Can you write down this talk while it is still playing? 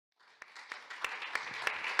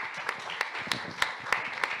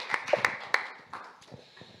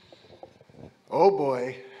Oh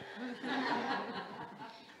boy.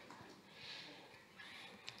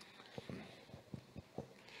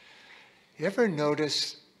 You ever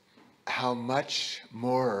notice how much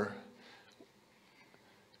more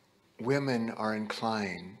women are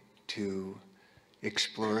inclined to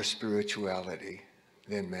explore spirituality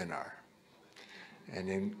than men are? And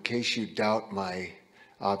in case you doubt my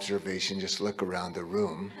observation, just look around the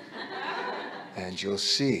room and you'll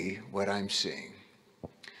see what I'm seeing.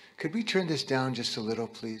 Could we turn this down just a little,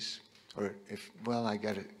 please? Or if, well, I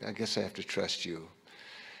guess I have to trust you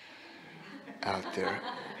out there.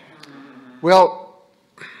 Well,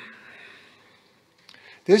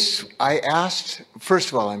 I asked, first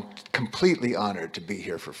of all, I'm completely honored to be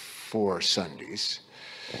here for 4 Sundays.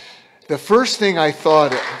 The first thing I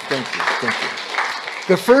thought of, thank you.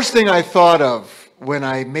 The first thing I thought of when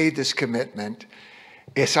I made this commitment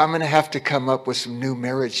is I'm going to have to come up with some new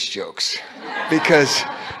marriage jokes, because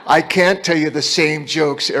I can't tell you the same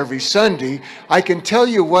jokes every Sunday. I can tell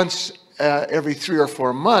you once every 3 or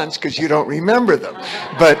 4 months because you don't remember them,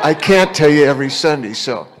 but I can't tell you every Sunday.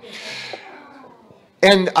 So,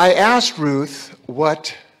 and I asked Ruth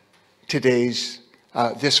what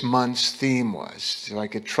this month's theme was, so I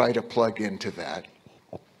could try to plug into that.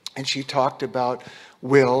 And she talked about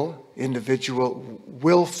individual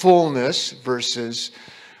willfulness versus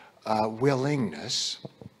willingness.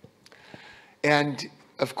 And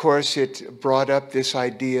of course, it brought up this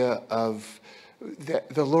idea of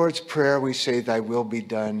the Lord's Prayer. We say, "Thy will be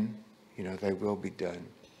done," "Thy will be done."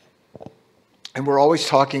 And we're always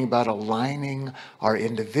talking about aligning our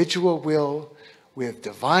individual will with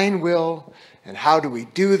divine will, and how do we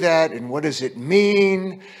do that, and what does it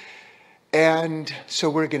mean? And so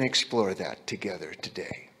we're going to explore that together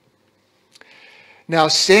today. Now,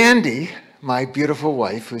 Sandy, my beautiful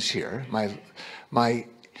wife who's here, my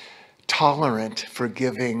tolerant,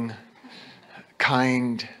 forgiving,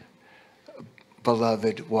 kind,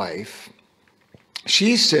 beloved wife,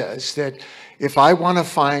 she says that if I want to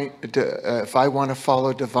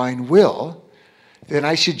follow divine will, then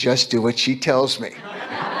I should just do what she tells me.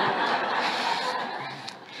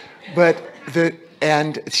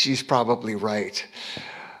 And she's probably right.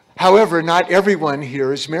 However, not everyone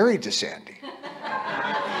here is married to Sandy.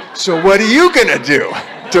 So what are you going to do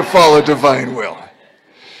to follow divine will?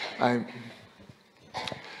 I've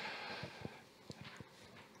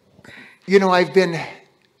been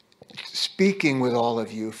speaking with all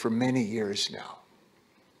of you for many years now.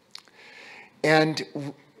 And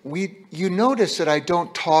you notice that I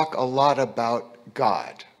don't talk a lot about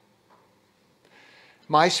God.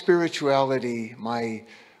 My spirituality, my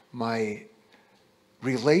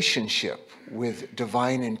relationship with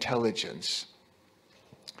divine intelligence,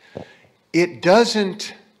 it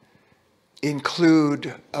doesn't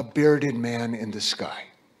include a bearded man in the sky,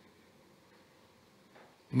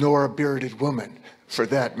 nor a bearded woman, for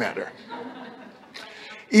that matter.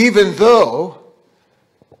 Even though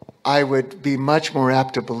I would be much more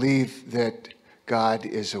apt to believe that God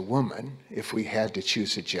is a woman, if we had to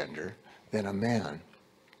choose a gender, than a man.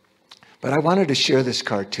 But I wanted to share this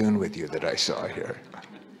cartoon with you that I saw here.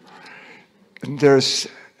 This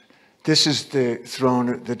is the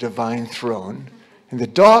throne, the divine throne, and the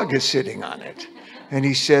dog is sitting on it. And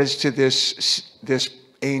he says to this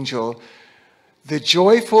angel, "The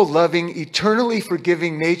joyful, loving, eternally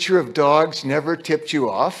forgiving nature of dogs never tipped you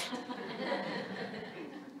off."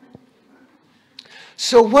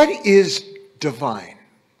 So what is divine?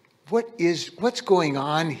 What's going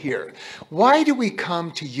on here? Why do we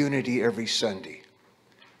come to Unity every Sunday?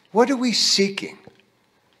 What are we seeking?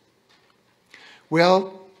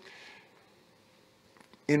 Well,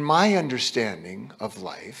 in my understanding of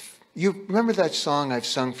life, you remember that song I've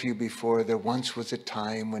sung for you before, "There once was a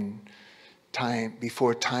time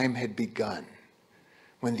before time had begun,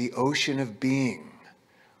 when the ocean of being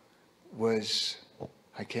was,"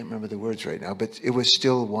 I can't remember the words right now, but it was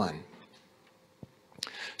still one.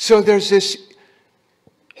 So there's this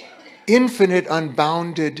infinite,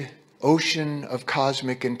 unbounded ocean of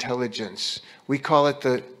cosmic intelligence. We call it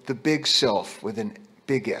the big self with a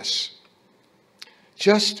big S.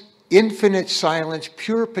 Just infinite silence,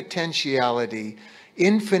 pure potentiality,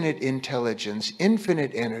 infinite intelligence,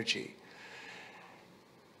 infinite energy.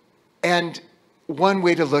 And one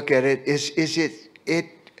way to look at it is it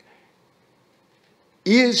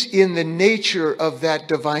is in the nature of that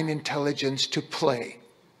divine intelligence to play.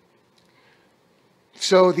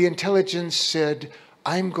 So the intelligence said,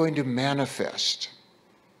 "I'm going to manifest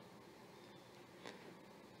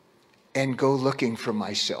and go looking for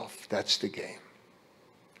myself." That's the game.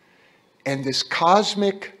 And this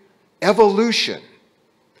cosmic evolution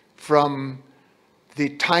from the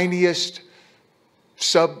tiniest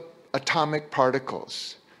subatomic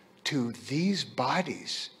particles to these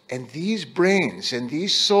bodies and these brains and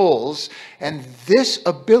these souls and this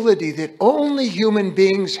ability that only human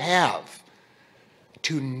beings have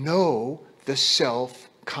to know the self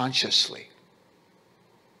consciously.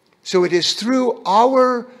 So it is through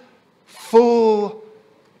our full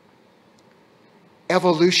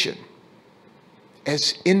evolution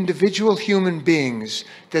as individual human beings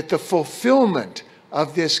that the fulfillment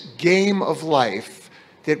of this game of life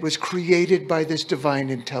that was created by this divine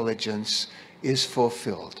intelligence is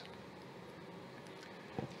fulfilled.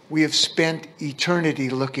 We have spent eternity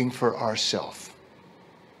looking for ourself.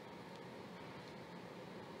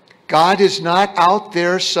 God is not out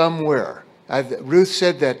there somewhere. Ruth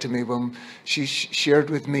said that to me when she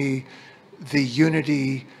shared with me the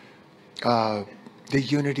unity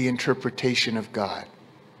interpretation of God.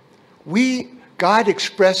 God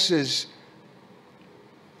expresses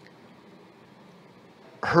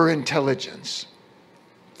her intelligence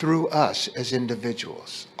through us as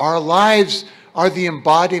individuals. Our lives are the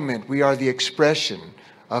embodiment, we are the expression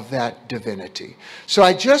of that divinity. So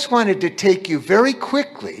I just wanted to take you very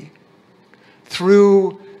quickly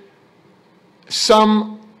through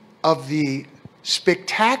some of the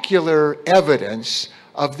spectacular evidence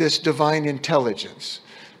of this divine intelligence.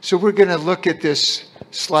 So we're going to look at this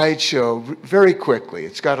slideshow very quickly.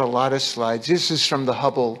 It's got a lot of slides. This is from the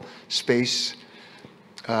Hubble Space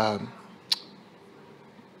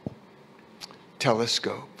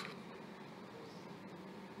Telescope.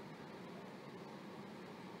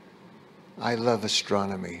 I love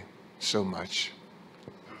astronomy so much.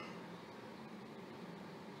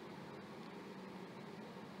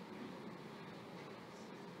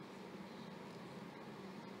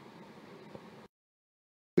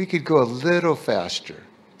 We could go a little faster,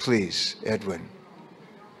 please, Edwin.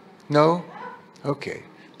 No? Okay.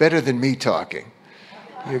 Better than me talking.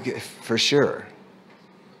 You get, for sure.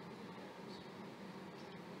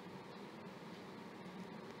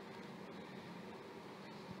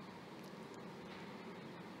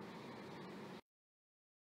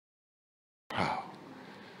 Wow.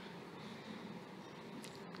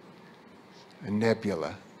 A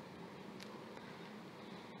nebula.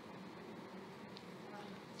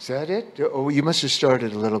 Is that it? Oh, you must have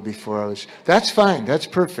started a little before I was. That's fine. That's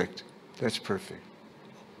perfect. That's perfect.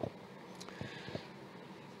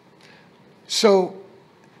 So,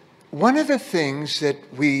 one of the things that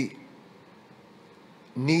we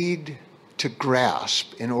need to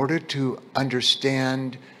grasp in order to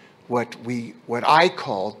understand what I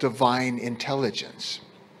call divine intelligence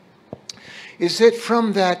is that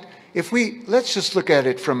from that, let's just look at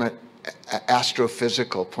it from an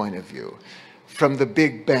astrophysical point of view. From the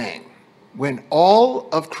Big Bang, when all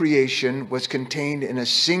of creation was contained in a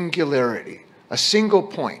singularity, a single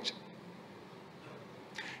point.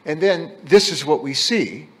 And then this is what we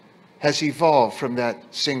see has evolved from that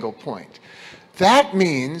single point. That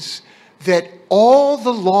means that all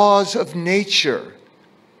the laws of nature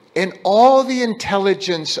and all the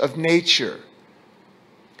intelligence of nature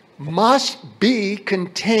must be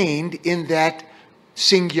contained in that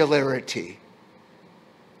singularity.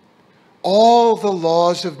 All the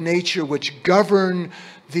laws of nature which govern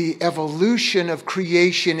the evolution of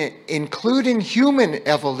creation, including human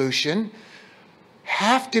evolution,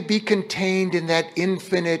 have to be contained in that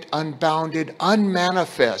infinite, unbounded,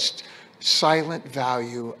 unmanifest, silent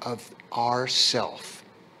value of our self.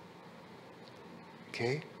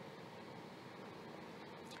 Okay?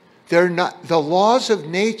 They're not the laws of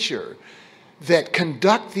nature that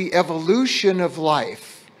conduct the evolution of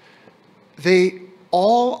life. They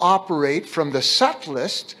all operate from the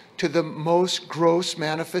subtlest to the most gross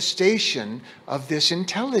manifestation of this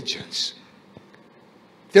intelligence.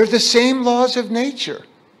 They're the same laws of nature.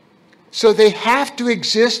 So they have to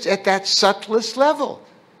exist at that subtlest level.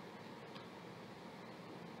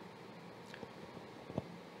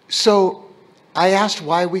 So I asked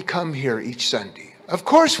why we come here each Sunday. Of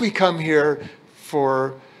course we come here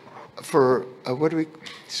for what do we,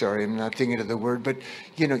 sorry, I'm not thinking of the word, but,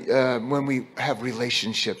 when we have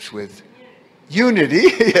relationships with unity.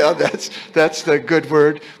 Yeah, that's the good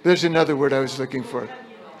word. There's another word I was looking for.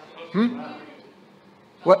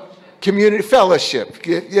 What? Community, fellowship,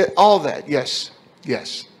 yeah, all that, yes.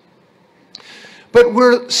 But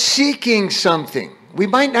we're seeking something. We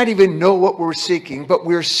might not even know what we're seeking, but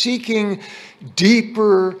we're seeking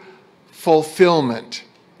deeper fulfillment,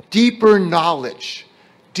 deeper knowledge,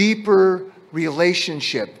 deeper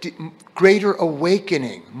relationship, greater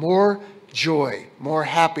awakening, more joy, more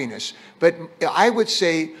happiness. But I would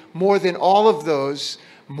say more than all of those,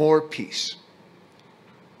 more peace.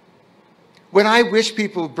 When I wish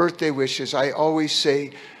people birthday wishes, I always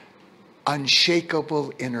say,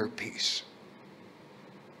 unshakable inner peace.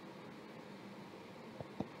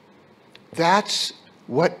 That's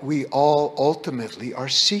what we all ultimately are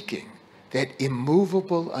seeking, that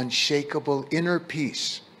immovable, unshakable inner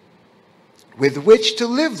peace with which to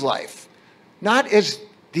live life, not as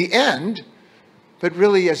the end, but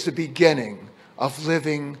really as the beginning of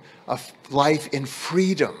living a life in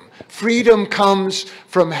freedom. Freedom comes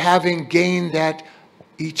from having gained that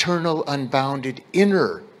eternal, unbounded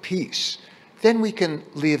inner peace. Then we can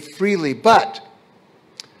live freely, but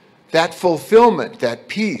that fulfillment, that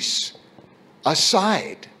peace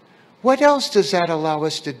aside, what else does that allow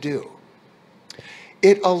us to do?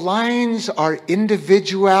 It aligns our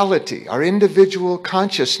individuality, our individual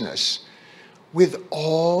consciousness, with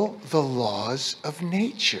all the laws of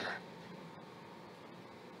nature.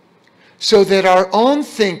 So that our own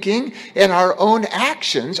thinking and our own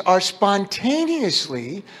actions are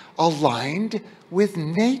spontaneously aligned with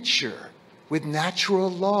nature, with natural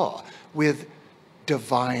law, with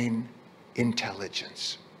divine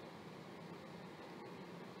intelligence.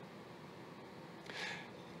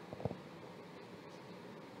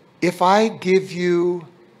 If I give you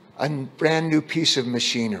a brand new piece of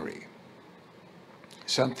machinery,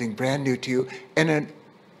 something brand new to you, and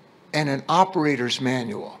an operator's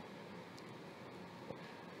manual,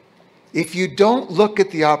 if you don't look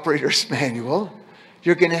at the operator's manual,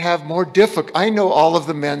 you're going to have more difficult. I know all of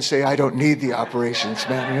the men say, I don't need the operations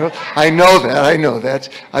manual. I know that.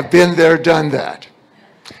 I've been there, done that.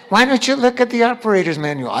 Why don't you look at the operator's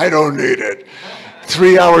manual? I don't need it.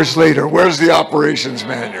 3 hours later, where's the operations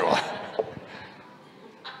manual?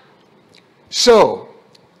 So,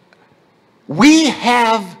 we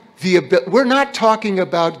have the ability. We're not talking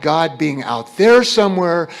about God being out there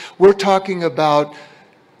somewhere. We're talking about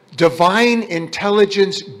divine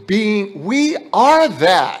intelligence being. We are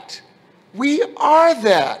that. We are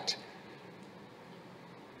that.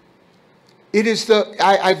 It is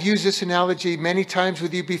I've used this analogy many times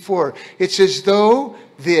with you before. It's as though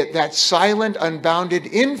that silent, unbounded,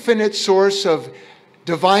 infinite source of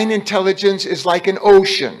divine intelligence is like an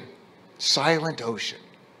ocean, silent ocean.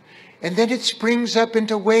 And then it springs up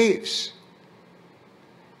into waves.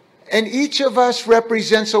 And each of us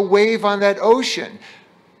represents a wave on that ocean.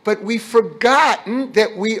 But we've forgotten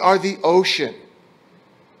that we are the ocean.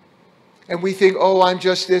 And we think, oh, I'm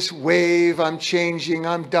just this wave, I'm changing,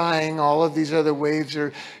 I'm dying, all of these other waves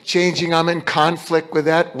are changing, I'm in conflict with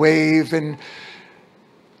that wave. And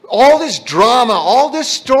all this drama, all this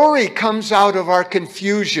story comes out of our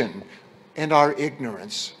confusion and our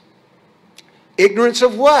ignorance. Ignorance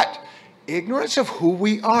of what? Ignorance of who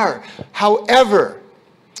we are. However,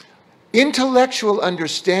 intellectual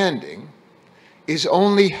understanding is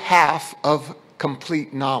only half of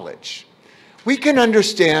complete knowledge. We can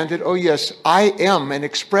understand that, oh yes, I am an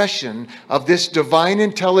expression of this divine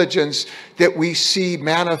intelligence that we see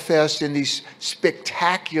manifest in these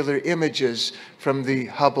spectacular images from the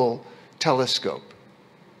Hubble telescope.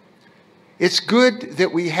 It's good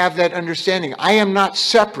that we have that understanding. I am not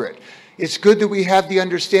separate. It's good that we have the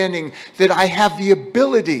understanding that I have the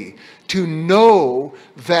ability to know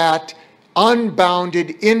that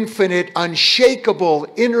unbounded, infinite, unshakable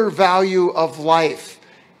inner value of life,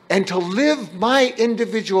 and to live my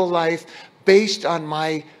individual life based on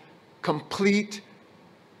my complete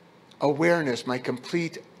awareness, my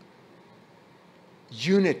complete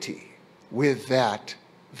unity with that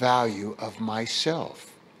value of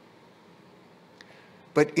myself.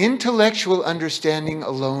 But intellectual understanding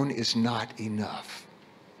alone is not enough.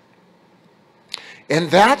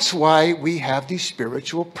 And that's why we have these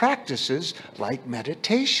spiritual practices like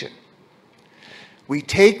meditation. We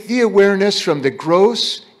take the awareness from the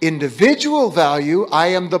gross individual value, I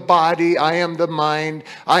am the body, I am the mind,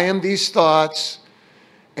 I am these thoughts,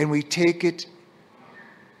 and we take it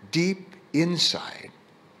deep inside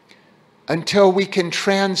until we can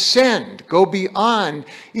transcend, go beyond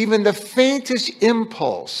even the faintest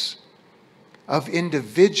impulse of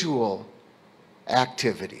individual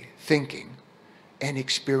activity, thinking, and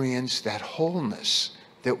experience that wholeness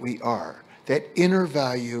that we are, that inner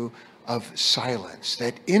value of silence,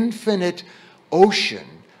 that infinite ocean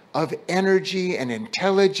of energy and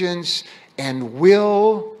intelligence and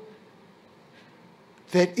will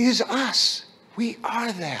that is us. We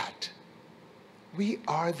are that. We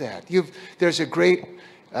are that. There's a great,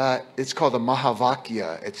 it's called a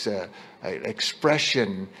Mahavakya. It's an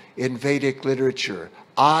expression in Vedic literature.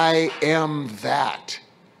 I am that.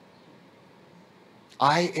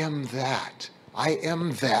 I am that. I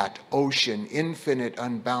am that ocean, infinite,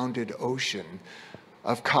 unbounded ocean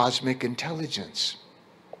of cosmic intelligence.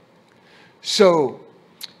 So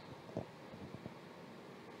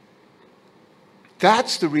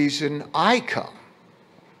that's the reason I come.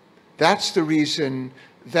 That's the reason,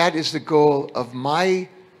 that is the goal of my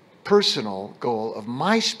personal goal of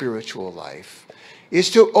my spiritual life, is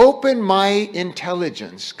to open my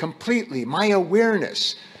intelligence completely, my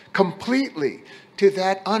awareness completely to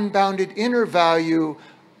that unbounded inner value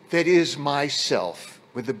that is myself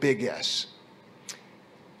with a big S.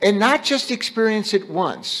 And not just experience it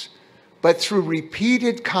once, but through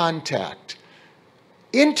repeated contact,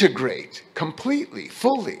 integrate completely,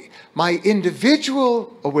 fully, my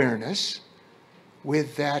individual awareness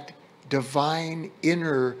with that divine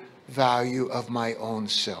inner value of my own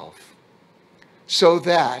self, so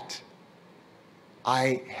that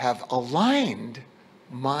I have aligned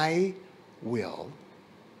my will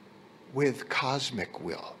with cosmic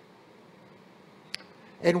will.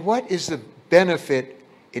 And what is the benefit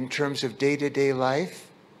in terms of day-to-day life?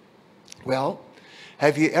 Well,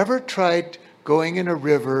 have you ever tried going in a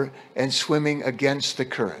river and swimming against the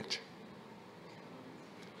current?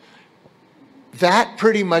 That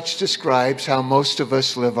pretty much describes how most of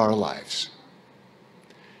us live our lives.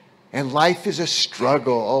 And life is a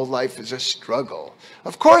struggle. Oh, life is a struggle.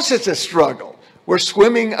 Of course it's a struggle. We're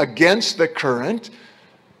swimming against the current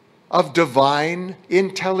of divine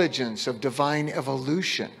intelligence, of divine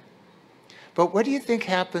evolution. But what do you think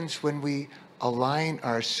happens when we align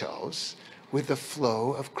ourselves with the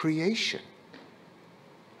flow of creation?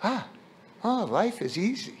 Life is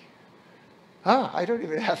easy. I don't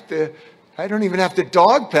even have to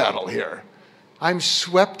dog paddle here. I'm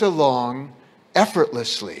swept along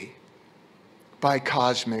effortlessly by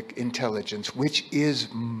cosmic intelligence, which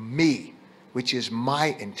is me, which is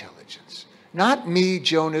my intelligence. Not me,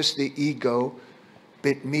 Jonas, the ego,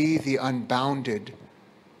 but me, the unbounded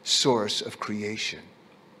source of creation.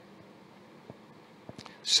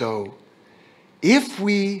 So, if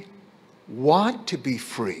we want to be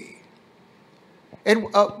free,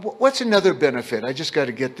 and what's another benefit? I just got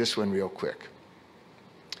to get this one real quick.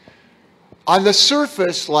 On the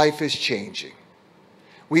surface, life is changing.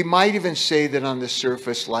 We might even say that on the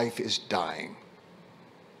surface, life is dying.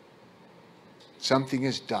 Something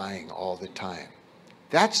is dying all the time.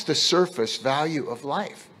 That's the surface value of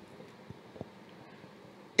life.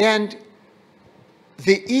 And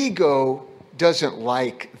the ego doesn't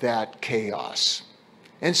like that chaos.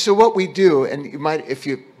 And so what we do, and you might, if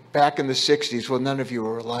you, back in the 60s, well, none of you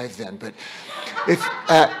were alive then, but if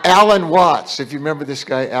Alan Watts, if you remember this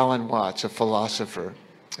guy, Alan Watts, a philosopher,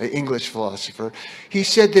 an English philosopher, he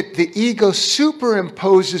said that the ego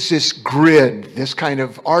superimposes this grid, this kind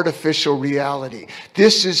of artificial reality.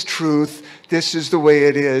 This is truth, this is the way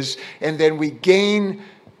it is, and then we gain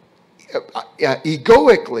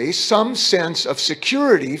egoically some sense of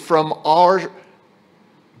security from our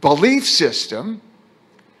belief system,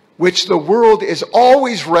 which the world is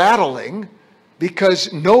always rattling,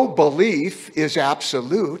 because no belief is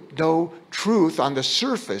absolute, no truth on the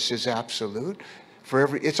surface is absolute.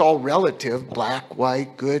 It's all relative, black,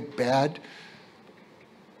 white, good, bad.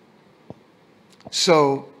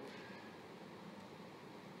 So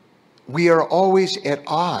we are always at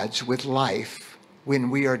odds with life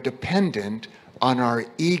when we are dependent on our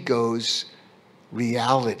ego's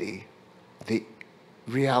reality, the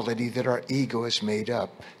reality that our ego has made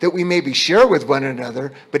up, that we maybe share with one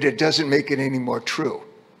another, but it doesn't make it any more true.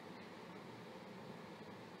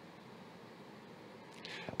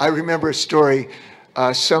 I remember a story,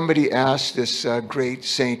 somebody asked this great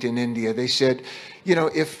saint in India, they said, you know,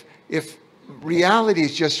 if reality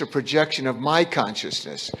is just a projection of my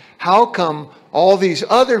consciousness, how come all these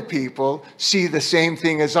other people see the same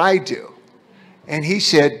thing as I do? And he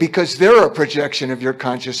said, because they're a projection of your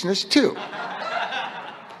consciousness too.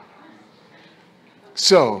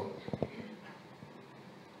 So,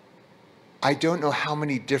 I don't know how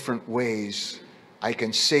many different ways I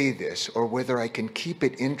can say this, or whether I can keep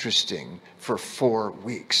it interesting for 4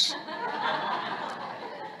 weeks.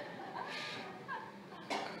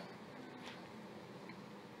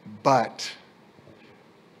 But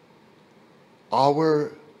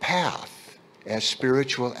our path as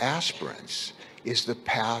spiritual aspirants is the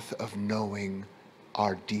path of knowing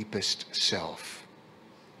our deepest self,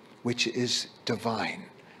 which is divine,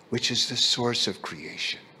 which is the source of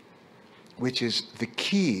creation, which is the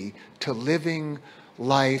key to living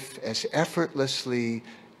life as effortlessly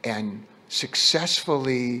and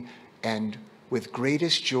successfully and with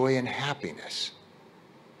greatest joy and happiness.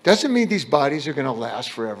 Doesn't mean these bodies are going to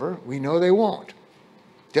last forever. We know they won't.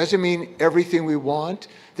 Doesn't mean everything we want.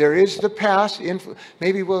 There is the past.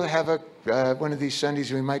 Maybe we'll have one of these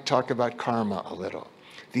Sundays we might talk about karma a little.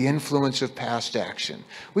 the influence of past action.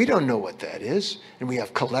 We don't know what that is, and we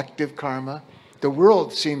have collective karma. The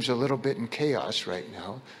world seems a little bit in chaos right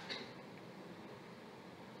now.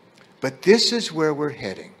 But this is where we're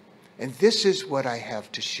heading, and this is what I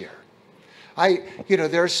have to share.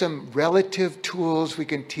 There are some relative tools we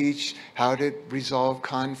can teach how to resolve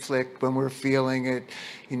conflict when we're feeling it.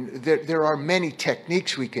 There are many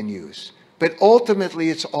techniques we can use, but ultimately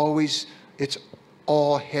it's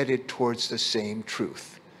all headed towards the same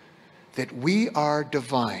truth, that we are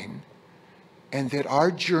divine and that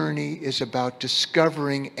our journey is about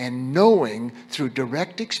discovering and knowing through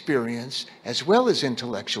direct experience as well as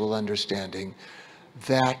intellectual understanding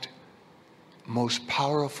that most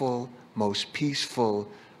powerful, most peaceful,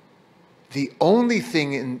 the only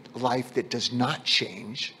thing in life that does not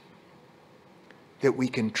change, that we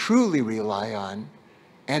can truly rely on,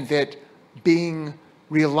 and that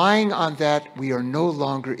relying on that, we are no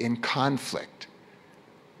longer in conflict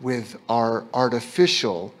with our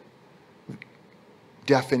artificial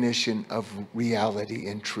definition of reality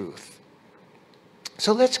and truth.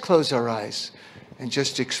 So let's close our eyes and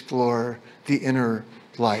just explore the inner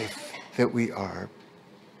life that we are.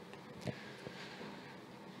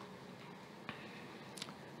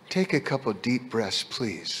 Take a couple deep breaths,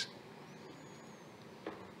 please.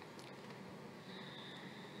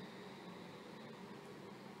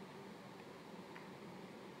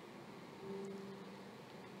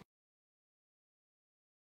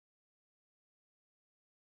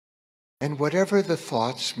 And whatever the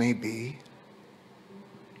thoughts may be,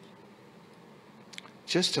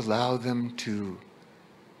 just allow them to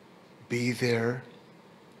be there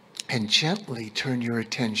and gently turn your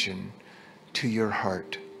attention to your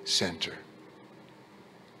heart center,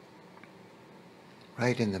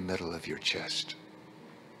 right in the middle of your chest.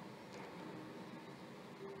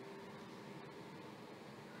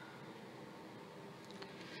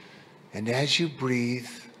 And as you breathe,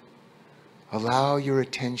 allow your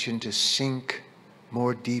attention to sink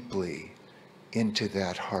more deeply into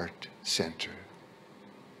that heart center.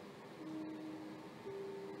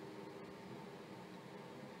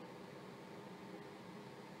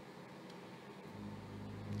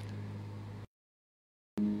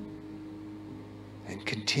 And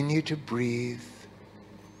continue to breathe.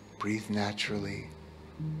 Breathe naturally.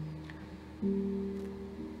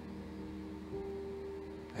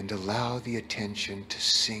 And allow the attention to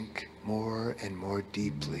sink more and more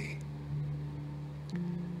deeply.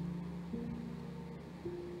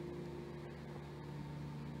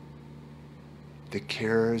 The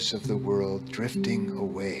cares of the world drifting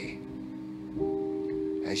away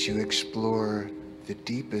as you explore the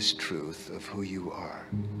deepest truth of who you are.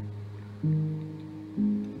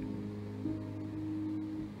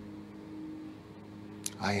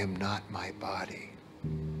 I am not my body.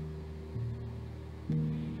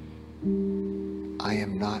 I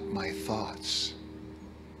am not my thoughts.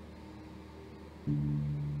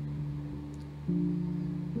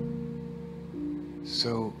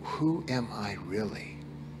 So who am I really?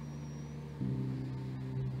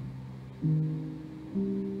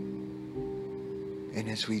 And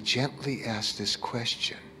as we gently ask this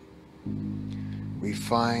question, we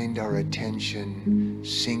find our attention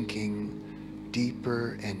sinking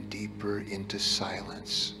deeper and deeper into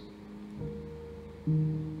silence.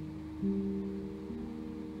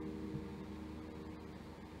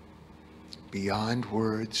 Beyond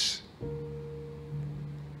words,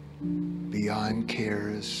 beyond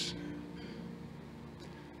cares,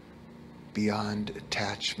 beyond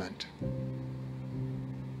attachment,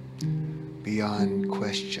 beyond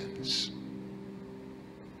questions.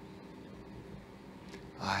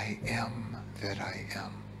 I am that I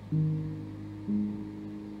am.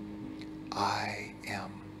 I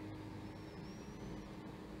am.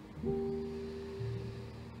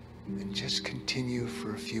 And just continue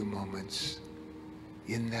for a few moments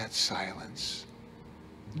in that silence.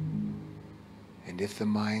 And if the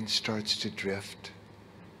mind starts to drift,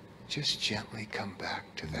 just gently come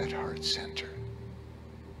back to that heart center.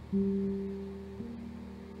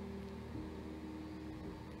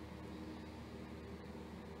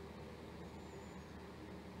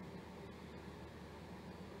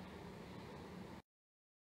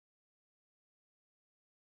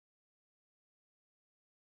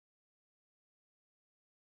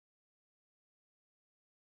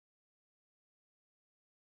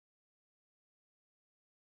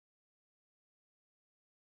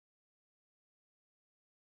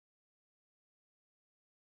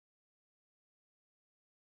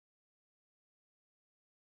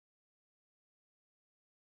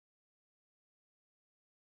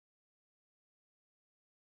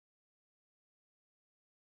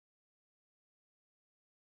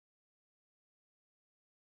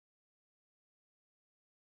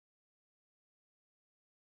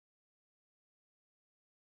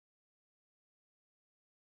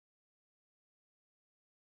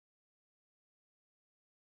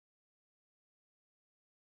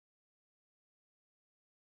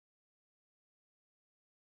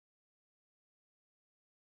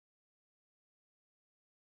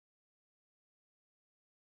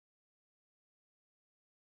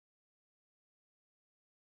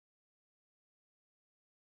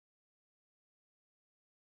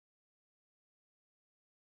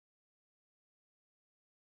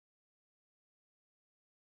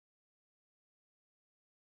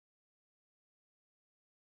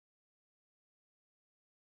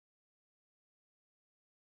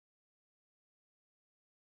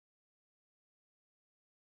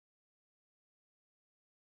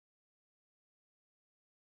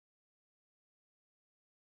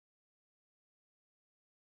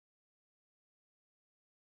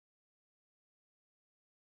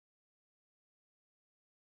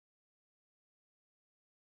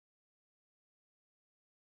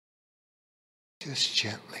 Just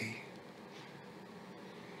gently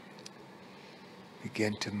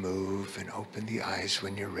begin to move and open the eyes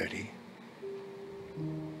when you're ready.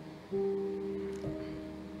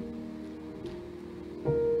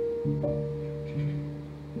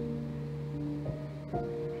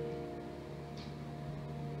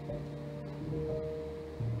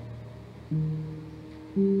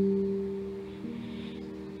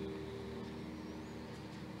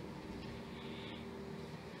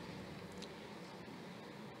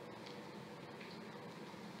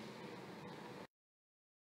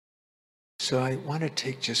 So I want to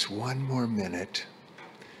take just one more minute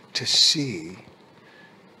to see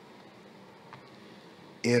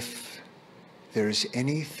if there's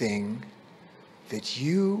anything that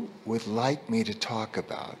you would like me to talk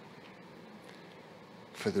about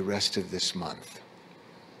for the rest of this month.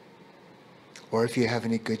 Or if you have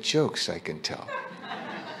any good jokes I can tell.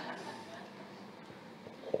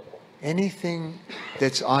 Anything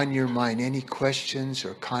that's on your mind, any questions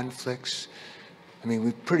or conflicts? I mean,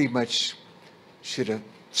 we pretty much should have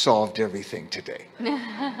solved everything today.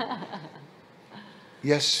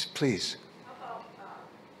 Yes, please. How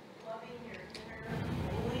about loving your inner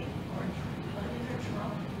bully or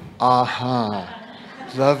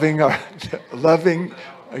loving your Trump? Loving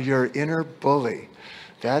your inner bully.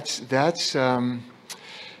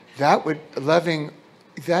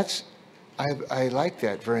 I like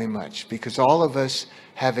that very much, because all of us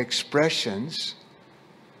have expressions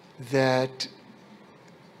that,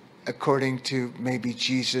 according to maybe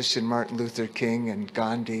Jesus and Martin Luther King and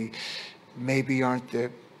Gandhi, maybe aren't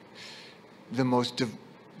the most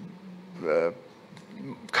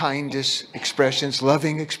kindest expressions,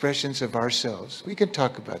 loving expressions of ourselves. We can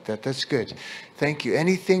talk about that. That's good. Thank you.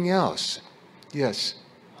 Anything else? Yes.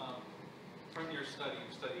 From your study,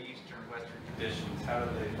 you study Eastern and Western traditions. How do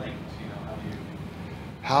they link?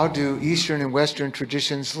 How do Eastern and Western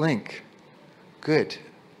traditions link? Good.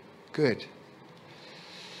 Good.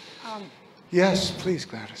 Yes, please,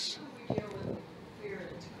 Gladys.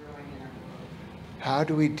 How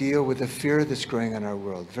do we deal with the fear that's growing in our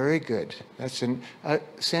world? Very good. That's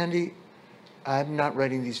Sandy, I'm not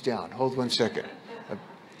writing these down. Hold one second.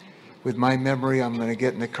 With my memory, I'm going to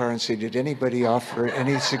get in the car and say, did anybody offer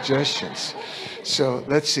any suggestions? So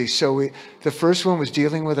let's see. So the first one was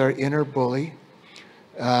dealing with our inner bully.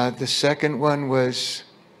 The second one was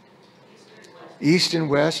East and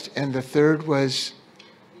West. And the third was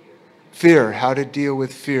fear, how to deal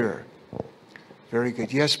with fear. Very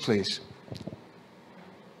good. Yes, please.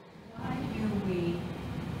 Why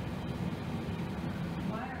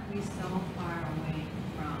are we so far away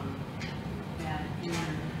from that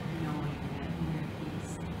inner knowing, that inner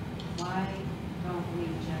peace? Why are we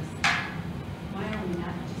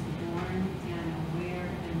not just born and aware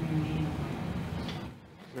and remain aware?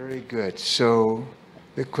 Very good. So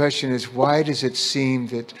the question is, why does it seem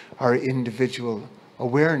that our individual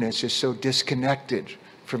awareness is so disconnected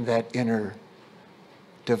from that inner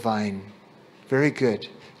divine? Very good.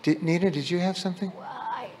 Nina, did you have something? Well,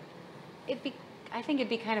 I think it'd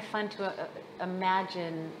be kind of fun to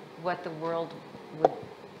imagine what the world would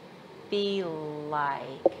be like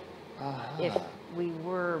if we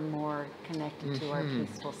were more connected to our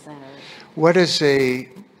peaceful center. What does a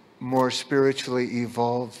more spiritually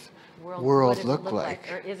evolved world look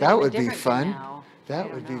like? That would be fun.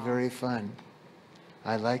 That would be very fun.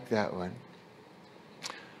 I like that one.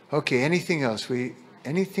 Okay, anything else?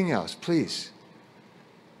 Anything else, please?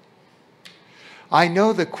 I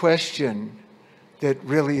know the question that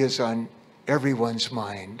really is on everyone's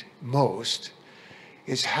mind most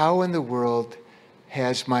is, how in the world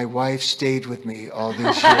has my wife stayed with me all these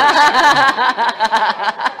years?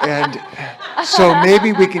 And so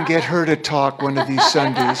maybe we can get her to talk one of these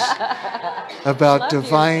Sundays about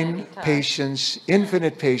divine patience,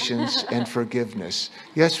 infinite patience, and forgiveness.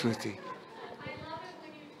 Yes, Ruthie? I love it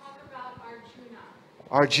when you talk about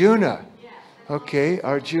Arjuna. Arjuna. Yes. Okay,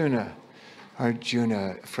 Arjuna.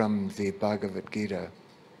 Arjuna from the Bhagavad Gita.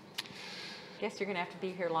 Guess you're going to have to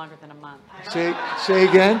be here longer than a month. Say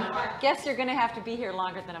again? Guess you're going to have to be here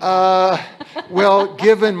longer than a month. Well,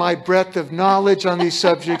 given my breadth of knowledge on these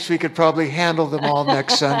subjects, we could probably handle them all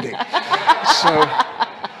next Sunday. So,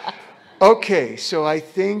 okay, so I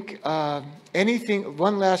think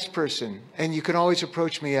one last person, and you can always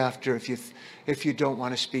approach me after if you don't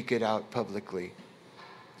want to speak it out publicly.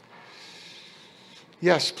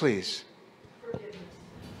 Yes, please.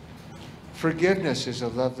 Forgiveness is a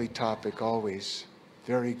lovely topic always.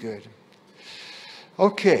 Very good.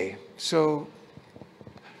 Okay, so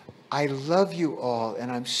I love you all,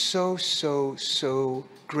 and I'm so, so, so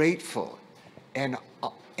grateful and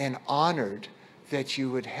honored that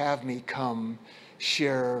you would have me come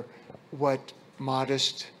share what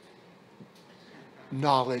modest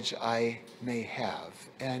knowledge I may have.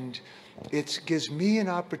 And it gives me an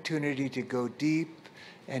opportunity to go deep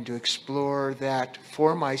and to explore that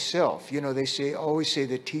for myself. You know, they always say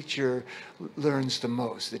the teacher learns the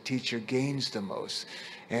most, the teacher gains the most.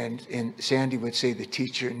 And Sandy would say the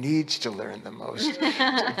teacher needs to learn the most,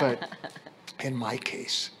 but in my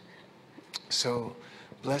case. So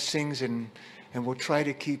blessings, and we'll try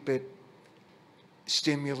to keep it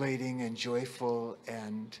stimulating and joyful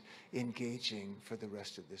and engaging for the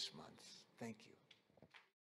rest of this month. Thank you.